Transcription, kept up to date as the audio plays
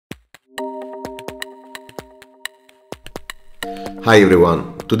Hi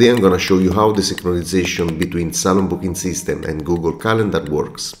everyone, today I'm gonna show you how the synchronization between Salon booking system and Google Calendar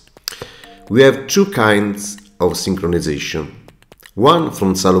works. We have two kinds of synchronization. One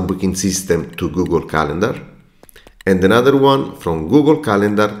from Salon booking system to Google Calendar and another one from Google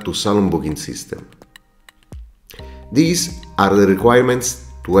Calendar to Salon booking system. These are the requirements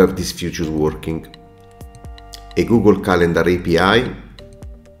to have this feature working. A Google Calendar API,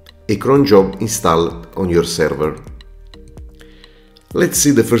 a Cronjob installed on your server. Let's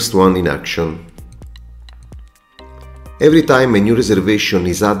see the first one in action. Every time a new reservation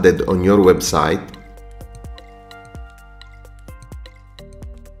is added on your website,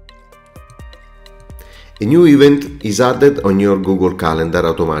 a new event is added on your Google Calendar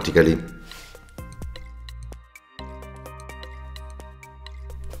automatically.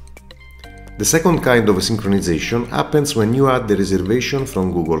 The second kind of synchronization happens when you add the reservation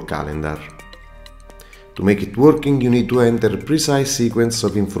from Google Calendar. To make it working, you need to enter a precise sequence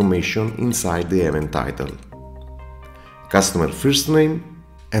of information inside the event title. Customer first name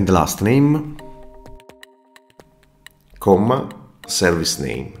and last name, comma, service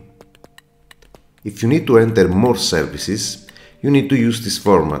name. If you need to enter more services, you need to use this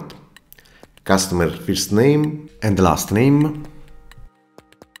format. Customer first name and last name,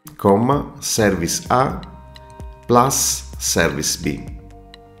 comma, service A plus service B.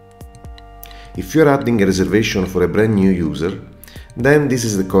 If you are adding a reservation for a brand new user, then this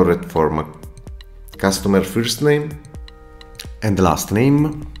is the correct format. Customer first name and last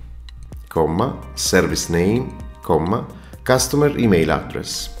name, comma, service name, comma, customer email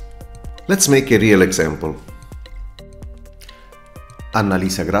address. Let's make a real example.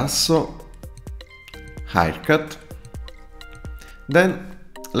 Annalisa Grasso, haircut. Then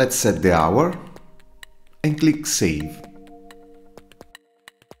let's set the hour and click Save.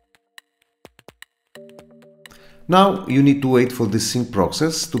 Now you need to wait for this sync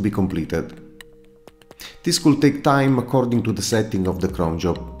process to be completed. This could take time according to the setting of the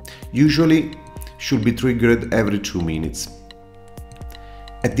Cronjob. Usually should be triggered every 2 minutes.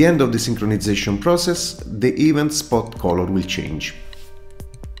 At the end of the synchronization process, the event spot color will change.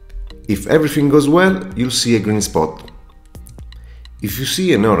 If everything goes well, you'll see a green spot. If you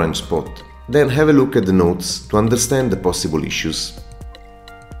see an orange spot, then have a look at the notes to understand the possible issues.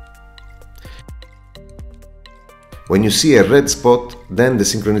 When you see a red spot, then the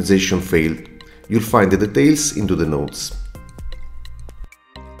synchronization failed. You'll find the details into the notes.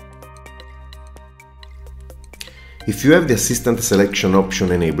 If you have the assistant selection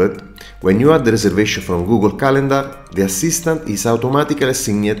option enabled, when you add the reservation from Google Calendar, the assistant is automatically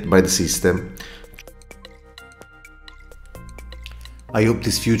assigned by the system. I hope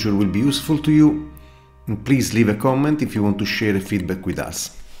this feature will be useful to you, and please leave a comment if you want to share a feedback with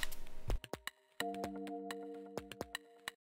us.